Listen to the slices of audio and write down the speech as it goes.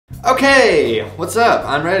Okay, what's up?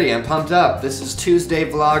 I'm ready, I'm pumped up. This is Tuesday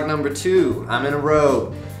vlog number 2. I'm in a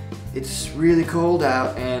robe. It's really cold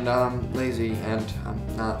out and I'm lazy and I'm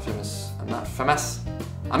not famous. I'm not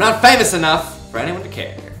famous enough for anyone to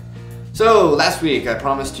care. So last week I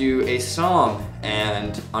promised you a song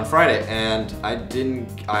and on Friday and I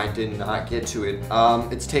did not get to it.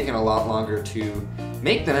 It's taken a lot longer to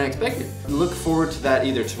make than I expected. Look forward to that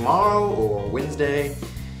either tomorrow or Wednesday.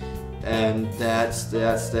 And that's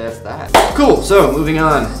that. Cool, so moving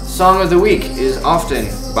on. Song of the week is Often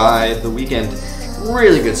by The Weeknd.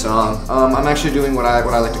 Really good song. I'm actually doing what I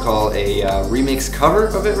like to call a remix cover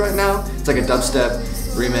of it right now. It's like a dubstep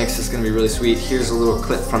remix. It's gonna be really sweet. Here's a little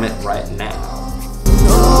clip from it right now.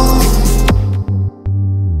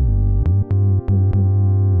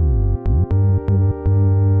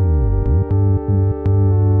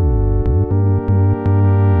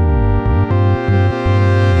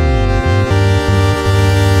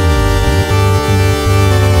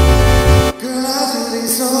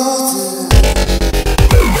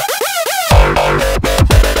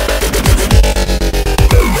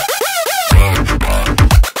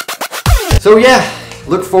 So yeah,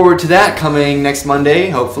 look forward to that coming next Monday,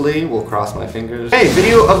 hopefully. We'll cross my fingers. Hey,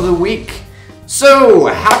 video of the week. So,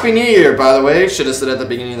 Happy New Year, by the way. Should have said at the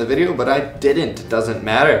beginning of the video, but I didn't. It doesn't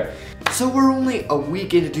matter. So we're only a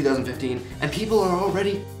week into 2015, and people are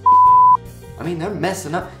already I mean, they're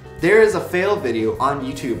messing up. There is a fail video on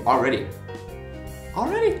YouTube already.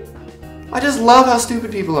 I just love how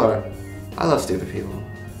stupid people are. I love stupid people.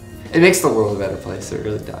 It makes the world a better place, it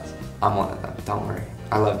really does. I'm one of them, don't worry.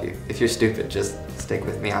 I love you. If you're stupid, just stick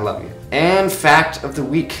with me, I love you. And fact of the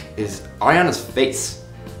week is Ariana's face.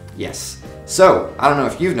 Yes. So, I don't know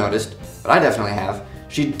if you've noticed, but I definitely have.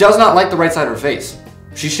 She does not like the right side of her face.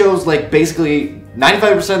 She shows like basically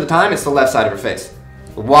 95% of the time it's the left side of her face.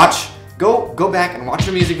 Go back and watch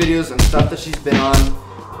her music videos and stuff that she's been on.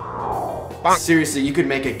 Seriously, you could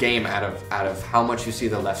make a game out of how much you see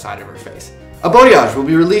the left side of her face. Abodiage will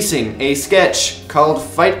be releasing a sketch called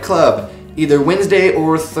Fight Club either Wednesday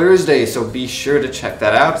or Thursday, so be sure to check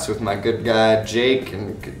that out. It's with my good guy Jake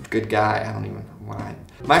and good guy, I don't even know why.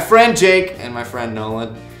 My friend Jake and my friend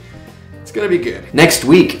Nolan. It's gonna be good. Next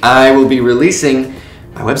week I will be releasing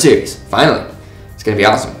my web series, finally. It's gonna be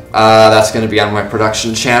awesome. That's gonna be on my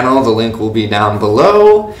production channel. The link will be down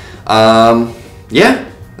below. Yeah,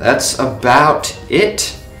 that's about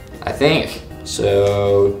it, I think.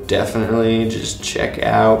 So definitely just check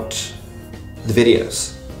out the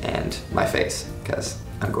videos and my face, because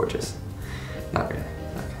I'm gorgeous. Not really.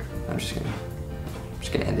 Okay. I'm just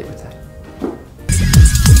gonna end it with that.